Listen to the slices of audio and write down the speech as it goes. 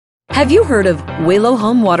Have you heard of Wilo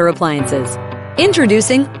home water appliances?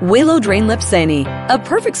 Introducing Wilo DrainLift SANI, a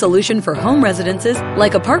perfect solution for home residences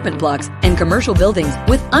like apartment blocks and commercial buildings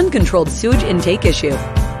with uncontrolled sewage intake issue.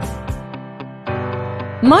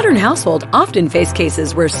 Modern households often face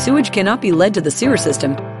cases where sewage cannot be led to the sewer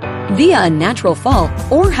system via a natural fall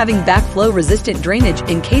or having backflow resistant drainage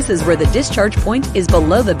in cases where the discharge point is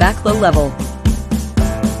below the backflow level.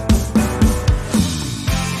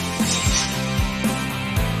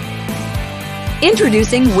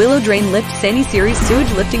 Introducing Wilo DrainLift SANI Series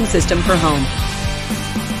Sewage Lifting System for Home.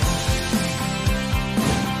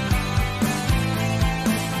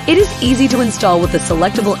 It is easy to install with the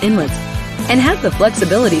selectable inlets and has the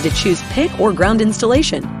flexibility to choose pick or ground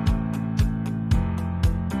installation.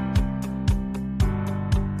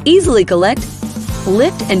 Easily collect,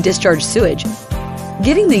 lift, and discharge sewage,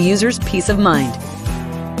 giving the users peace of mind.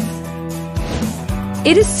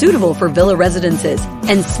 It is suitable for villa residences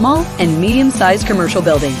and small and medium-sized commercial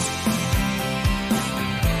buildings.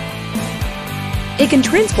 It can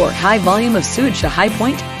transport high volume of sewage to high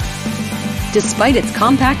point despite its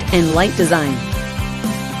compact and light design.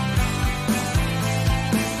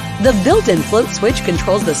 The built-in float switch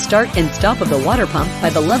controls the start and stop of the water pump by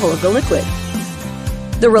the level of the liquid.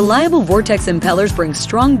 The reliable vortex impellers bring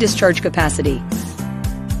strong discharge capacity.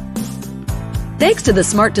 Thanks to the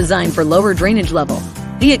smart design for lower drainage level,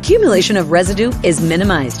 the accumulation of residue is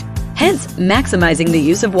minimized, hence maximizing the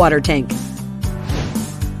use of water tank.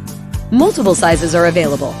 Multiple sizes are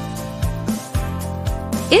available.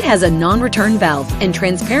 It has a non-return valve and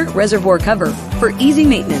transparent reservoir cover for easy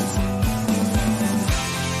maintenance.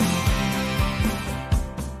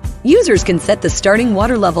 Users can set the starting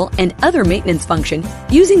water level and other maintenance function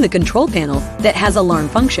using the control panel that has alarm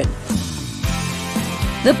function.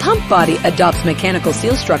 The pump body adopts mechanical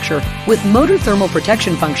seal structure with motor thermal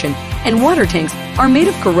protection function, and water tanks are made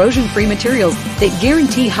of corrosion-free materials that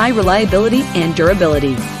guarantee high reliability and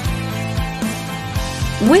durability.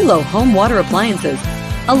 Wilo Home Water Appliances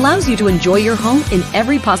allows you to enjoy your home in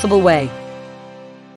every possible way.